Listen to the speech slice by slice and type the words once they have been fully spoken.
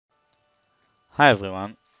Hi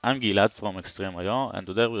everyone, I'm Gilad from XtremIO, and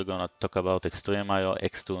today we're going to talk about XtremIO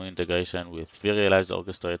X2 integration with vRealize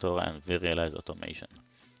Orchestrator and vRealize Automation.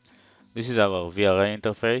 This is our VRA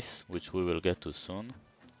interface, which we will get to soon.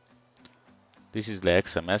 This is the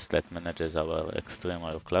XMS that manages our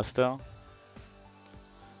XtremIO cluster.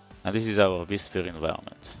 And this is our vSphere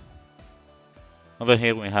environment. Over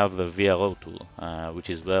here we have the VRO tool, which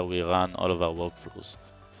is where we run all of our workflows.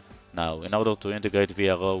 Now, in order to integrate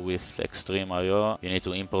VRO with XtremIO, you need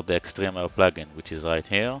to import the XtremIO plugin, which is right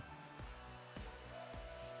here.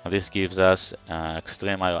 And this gives us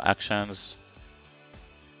XtremIO actions,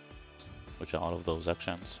 which are all of those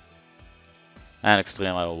actions, and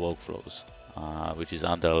XtremIO workflows, which is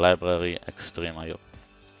under library XtremIO.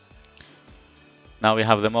 Now we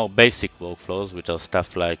have the more basic workflows, which are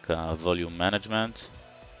stuff like volume management,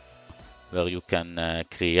 where you can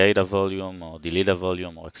create a volume or delete a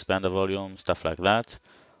volume or expand a volume, stuff like that.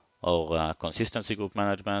 Or consistency group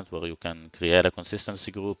management, where you can create a consistency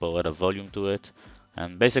group or add a volume to it.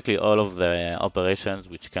 And basically all of the operations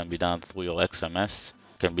which can be done through your XMS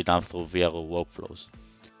can be done through VRO workflows.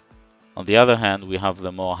 On the other hand, we have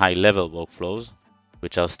the more high-level workflows,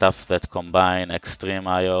 which are stuff that combine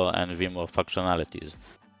XtremIO and VMware functionalities.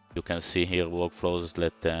 You can see here workflows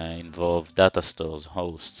that involve data stores,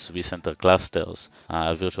 hosts, vCenter clusters,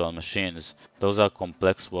 virtual machines. Those are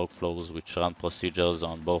complex workflows which run procedures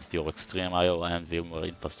on both your XtremIO and VMware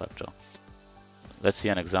infrastructure. Let's see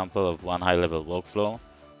an example of one high-level workflow,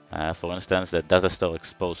 for instance, the data store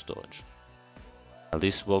expose storage.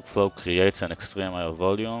 This workflow creates an XtremIO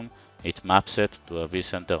volume, it maps it to a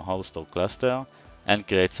vCenter host or cluster, and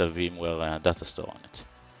creates a VMware data store on it.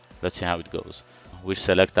 Let's see how it goes. We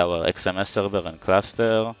select our XMS server and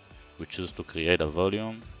cluster. We choose to create a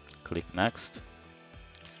volume. Click Next.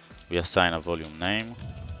 We assign a volume name.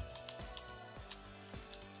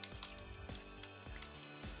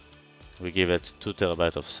 We give it 2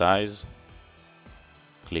 TB of size.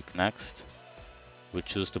 Click Next. We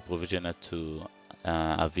choose to provision it to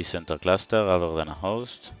a vCenter cluster rather than a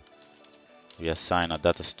host. We assign a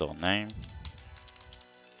data store name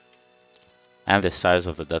and the size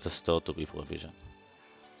of the data store to be provisioned.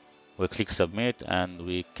 We click Submit and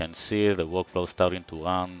we can see the workflow starting to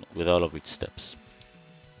run with all of its steps.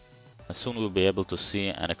 Soon we'll be able to see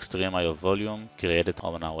an XtremIO volume created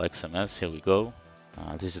on our XMS. Here we go.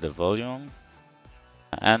 This is the volume.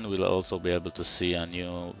 And we'll also be able to see a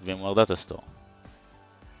new VMware data store.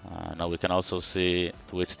 Now we can also see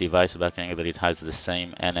through its device backing that it has the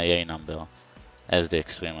same NAA number as the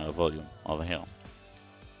XtremIO volume over here.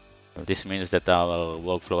 This means that our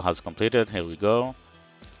workflow has completed. Here we go.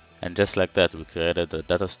 And just like that, we created a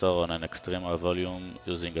data store on an XtremIO volume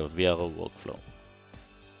using a VRO workflow.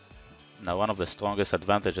 Now, one of the strongest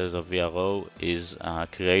advantages of VRO is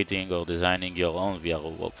creating or designing your own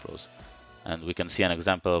VRO workflows. And we can see an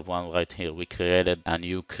example of one right here. We created a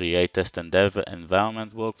new create test and dev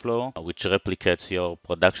environment workflow, which replicates your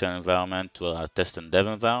production environment to a test and dev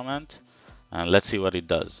environment. And let's see what it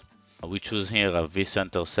does. We choose here a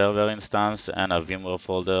vCenter server instance and a VMware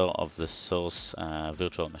folder of the source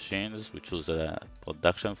virtual machines. We choose the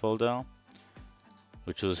production folder.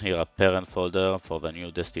 We choose here a parent folder for the new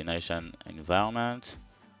destination environment,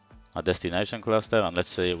 a destination cluster, and let's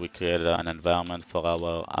say we create an environment for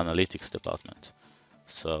our analytics department.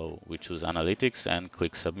 So we choose analytics and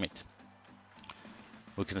click submit.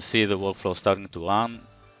 We can see the workflow starting to run.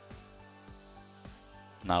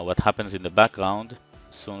 Now what happens in the background,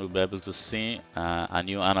 soon we'll be able to see a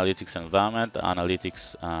new analytics environment,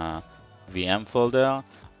 analytics VM folder,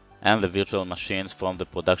 and the virtual machines from the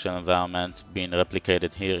production environment being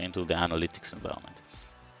replicated here into the analytics environment.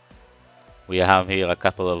 We have here a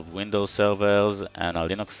couple of Windows servers and a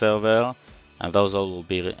Linux server, and those all will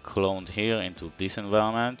be cloned here into this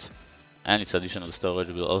environment, and its additional storage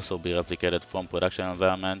will also be replicated from production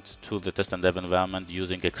environment to the test and dev environment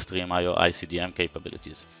using XtremIO ICDM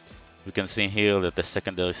capabilities. We can see here that the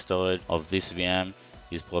secondary storage of this VM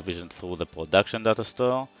is provisioned through the production data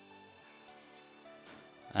store.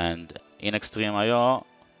 And in XtremIO,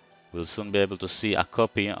 we'll soon be able to see a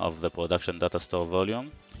copy of the production data store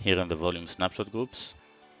volume here in the volume snapshot groups.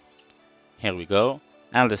 Here we go.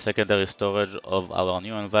 And the secondary storage of our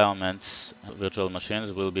new environment's virtual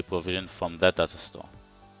machines will be provisioned from that data store.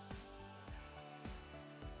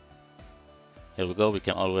 Here we go. We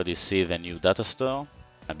can already see the new data store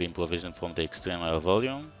being provisioned from the XtremIO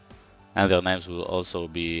volume. And their names will also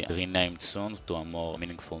be renamed soon to a more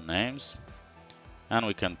meaningful names. And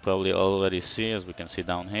we can probably already see, as we can see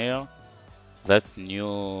down here, that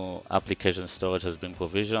new application storage has been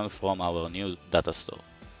provisioned from our new data store.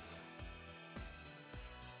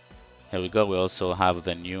 Here we go. We also have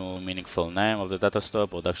the new meaningful name of the data store,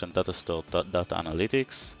 production data store data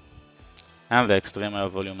analytics. And the XtremIO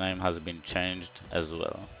volume name has been changed as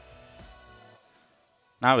well.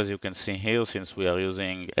 Now, as you can see here, since we are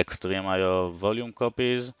using XtremIO volume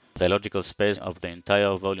copies, the logical space of the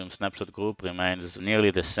entire volume snapshot group remains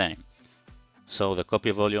nearly the same. So the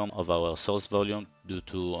copy volume of our source volume, due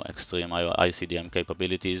to XtremIO ICDM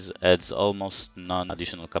capabilities, adds almost none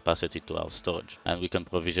additional capacity to our storage, and we can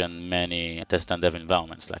provision many test and dev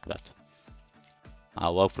environments like that.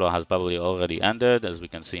 Our workflow has probably already ended, as we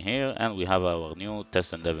can see here, and we have our new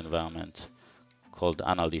test and dev environment called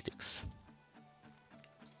Analytics.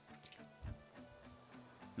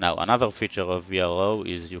 Now, another feature of VRO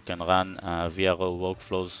is you can run VRO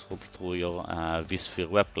workflows through your vSphere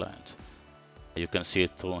web client. You can see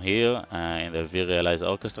it through here in the vRealize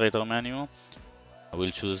Orchestrator menu. We'll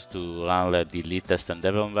choose to run the delete test and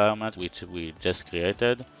dev environment, which we just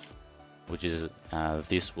created, which is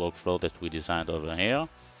this workflow that we designed over here.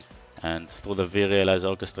 And through the vRealize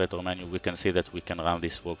Orchestrator menu, we can see that we can run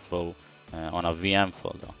this workflow on a VM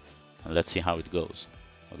folder. And let's see how it goes.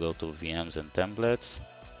 We'll go to VMs and templates,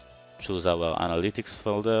 choose our analytics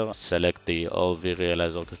folder, select the all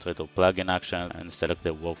vRealize Orchestrator plugin action, and select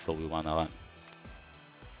the workflow we want to run.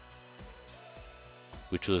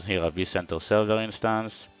 We choose here a vCenter server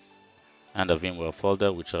instance and a VMware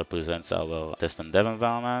folder, which represents our test and dev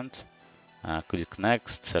environment. Click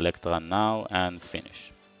Next, select Run Now, and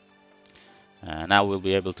Finish. Now we'll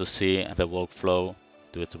be able to see the workflow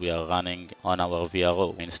that we are running on our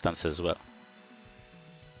VRO instance as well.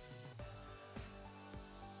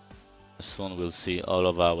 Soon we'll see all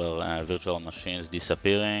of our virtual machines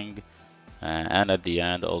disappearing, and at the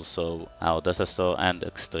end also our data store and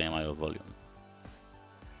XtremIO volume.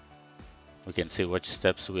 We can see which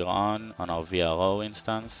steps we're on our VRO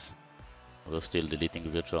instance. We're still deleting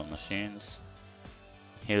virtual machines.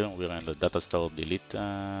 Here we're in the data store delete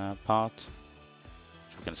part,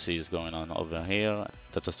 which we can see is going on over here.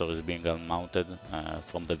 Data store is being unmounted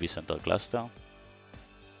from the vCenter cluster,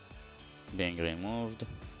 being removed.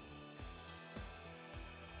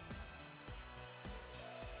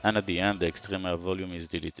 And at the end, the XtremIO volume is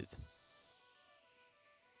deleted.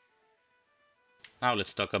 Now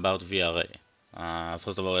let's talk about VRA.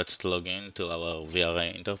 First of all, let's log in to our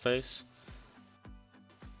VRA interface.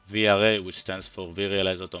 VRA, which stands for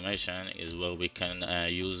vRealize Automation, is where we can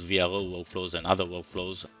use VRO workflows and other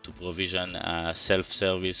workflows to provision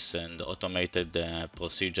self-service and automated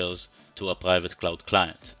procedures to a private cloud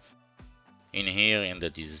client. In here, in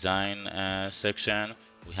the design section,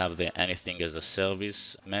 we have the Anything as a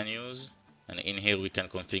Service menus, and in here we can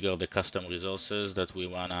configure the custom resources that we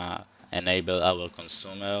want to enable our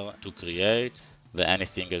consumer to create, the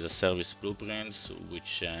Anything as a Service blueprints,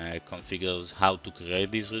 which configures how to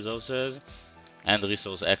create these resources, and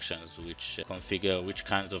resource actions, which configure which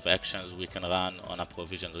kinds of actions we can run on a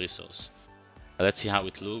provisioned resource. Let's see how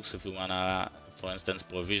it looks if we want to, for instance,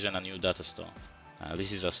 provision a new data store.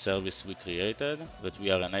 This is a service we created that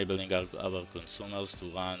we are enabling our consumers to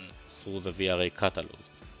run through the VRA catalog.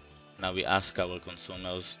 Now we ask our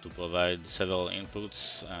consumers to provide several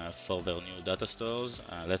inputs for their new data stores.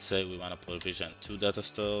 Let's say we want to provision 2 data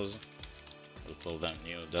stores. We'll call them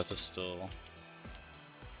new data store.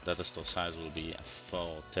 Data store size will be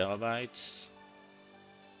 4 terabytes.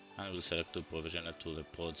 And we'll select to provision it to the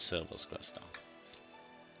prod servers cluster.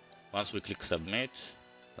 Once we click submit,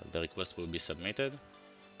 the request will be submitted,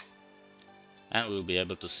 and we'll be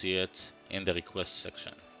able to see it in the request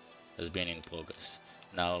section as being in progress.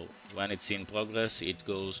 Now, when it's in progress, it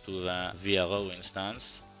goes to the VRO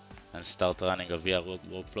instance and start running a VRO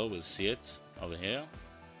workflow. We'll see it over here.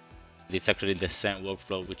 It's actually the same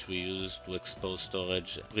workflow which we used to expose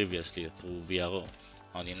storage previously through VRO,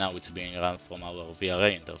 only now it's being run from our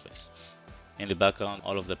VRA interface. In the background,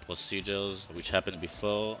 all of the procedures which happened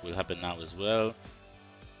before will happen now as well.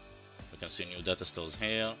 We can see new data stores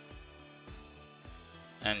here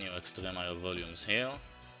and new XtremIO volumes here.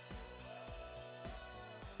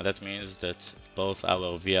 That means that both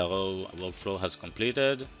our VRO workflow has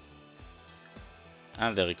completed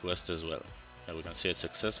and the request as well. Here we can see it's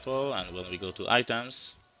successful, and when we go to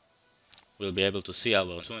items, we'll be able to see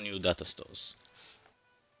our 2 new data stores.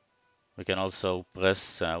 We can also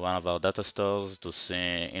press one of our data stores to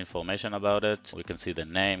see information about it. We can see the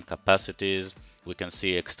name, capacities. We can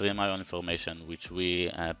see XtremIO information, which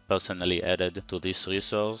we personally added to this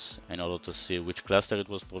resource in order to see which cluster it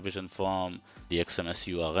was provisioned from, the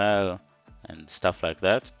XMS URL, and stuff like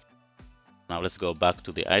that. Now let's go back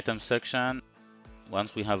to the item section.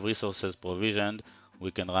 Once we have resources provisioned,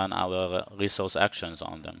 we can run our resource actions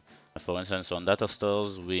on them. For instance, on data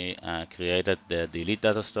stores, we created the delete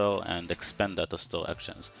data store and expand data store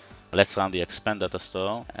actions. Let's run the expand data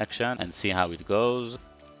store action and see how it goes.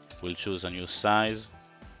 We'll choose a new size,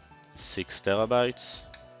 6 terabytes.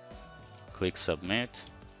 Click submit.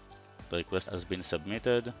 The request has been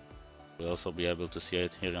submitted. We'll also be able to see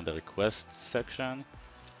it here in the request section.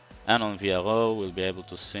 And on VRO, we'll be able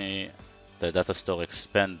to see the data store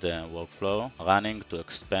expand workflow running to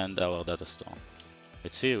expand our data store.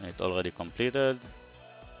 Let's see, it already completed.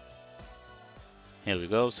 Here we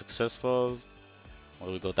go, successful.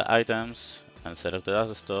 When we go to items and select the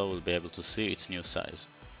data store, we'll be able to see its new size.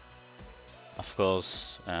 Of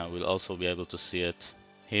course, we'll also be able to see it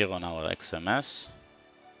here on our XMS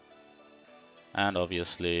and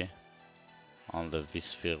obviously on the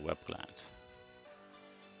vSphere web client.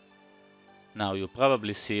 Now you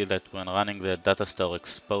probably see that when running the data store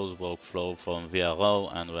expose workflow from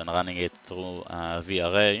VRO and when running it through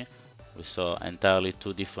vRealize, we saw entirely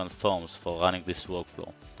two different forms for running this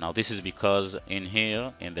workflow. Now this is because in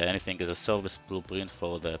here, in the anything as a service blueprint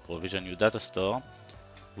for the provision new data store,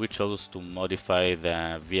 we chose to modify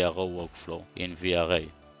the VRO workflow in vRealize.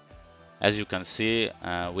 As you can see,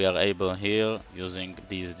 we are able here, using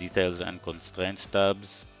these details and constraints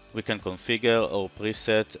tabs, we can configure or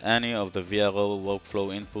preset any of the VRO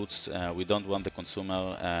workflow inputs we don't want the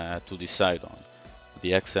consumer to decide on.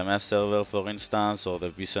 The XMS server, for instance, or the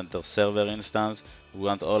vCenter server instance, we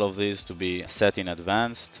want all of these to be set in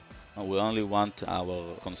advance. We only want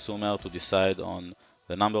our consumer to decide on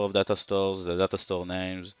the number of data stores, the data store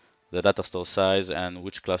names, the data store size, and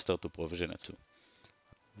which cluster to provision it to.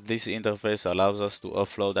 This interface allows us to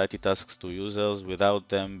offload IT tasks to users without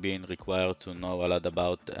them being required to know a lot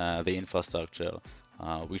about the infrastructure,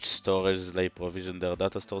 which storage they provision their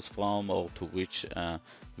data stores from, or to which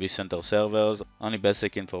vCenter servers, only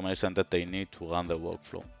basic information that they need to run the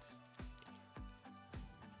workflow.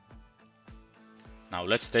 Now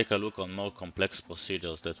let's take a look on more complex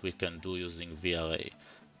procedures that we can do using vRealize.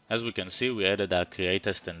 As we can see, we added a create,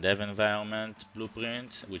 test, and dev environment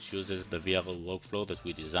blueprint, which uses the VRO workflow that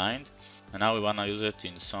we designed. And now we want to use it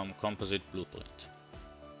in some composite blueprint.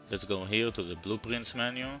 Let's go here to the blueprints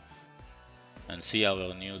menu and see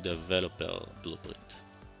our new developer blueprint.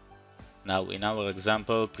 Now in our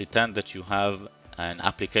example, pretend that you have an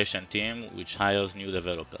application team which hires new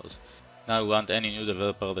developers. Now we want any new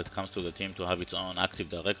developer that comes to the team to have its own Active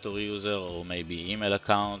Directory user or maybe email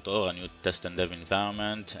account or a new test and dev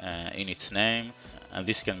environment in its name, and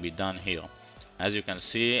this can be done here. As you can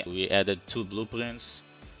see, we added two blueprints.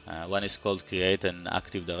 One is called create an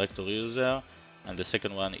Active Directory user and the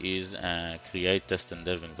second one is create test and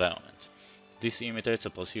dev environment. This imitates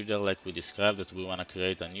a procedure like we described, that we want to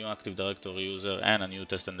create a new Active Directory user and a new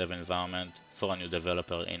test and dev environment for a new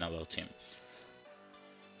developer in our team.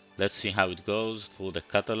 Let's see how it goes through the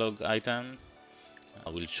catalog item. I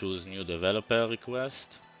will choose new developer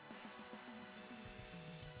request.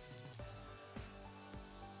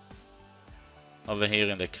 Over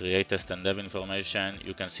here in the create test and dev information,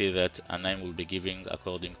 you can see that a name will be given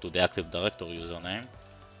according to the Active Directory username.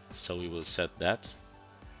 So we will set that.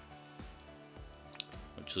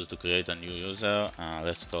 We'll choose to create a new user.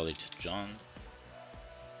 Let's call it John.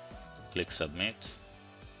 Click submit.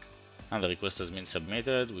 And the request has been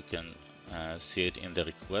submitted. We can see it in the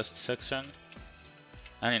request section.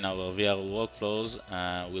 And in our VRO workflows,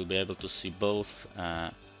 we'll be able to see both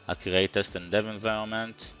a create test and dev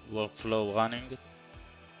environment workflow running.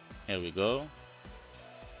 Here we go.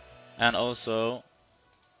 And also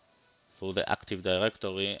through the Active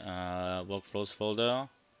Directory workflows folder,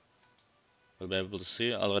 we'll be able to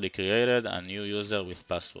see already created a new user with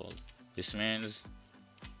password. This means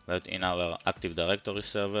that in our Active Directory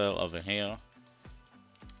server over here,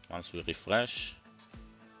 once we refresh,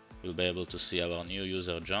 we'll be able to see our new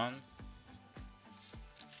user John.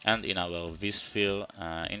 And in our vSphere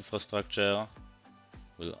infrastructure,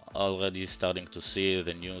 we're already starting to see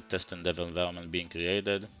the new test and dev environment being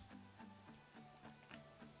created.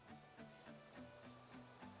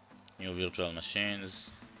 New virtual machines,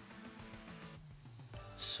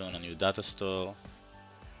 soon a new data store.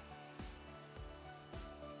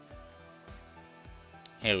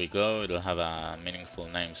 Here we go, it'll have a meaningful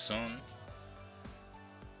name soon.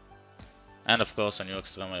 And of course a new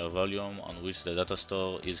XtremIO volume on which the data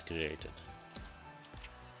store is created.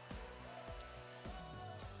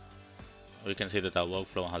 We can see that our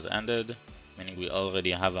workflow has ended, meaning we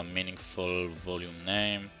already have a meaningful volume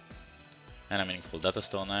name and a meaningful data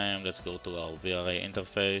store name. Let's go to our vRealize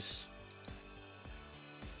interface.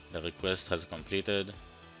 The request has completed.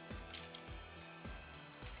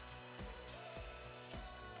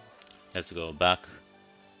 Let's go back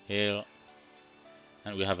here,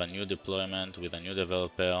 and we have a new deployment with a new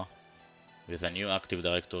developer, with a new Active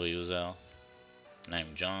Directory user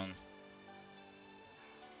named John,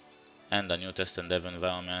 and a new test and dev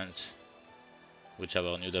environment, which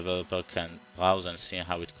our new developer can browse and see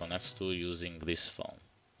how it connects to using this form.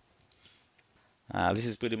 This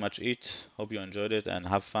is pretty much it. Hope you enjoyed it and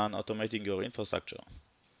have fun automating your infrastructure.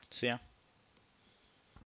 See ya!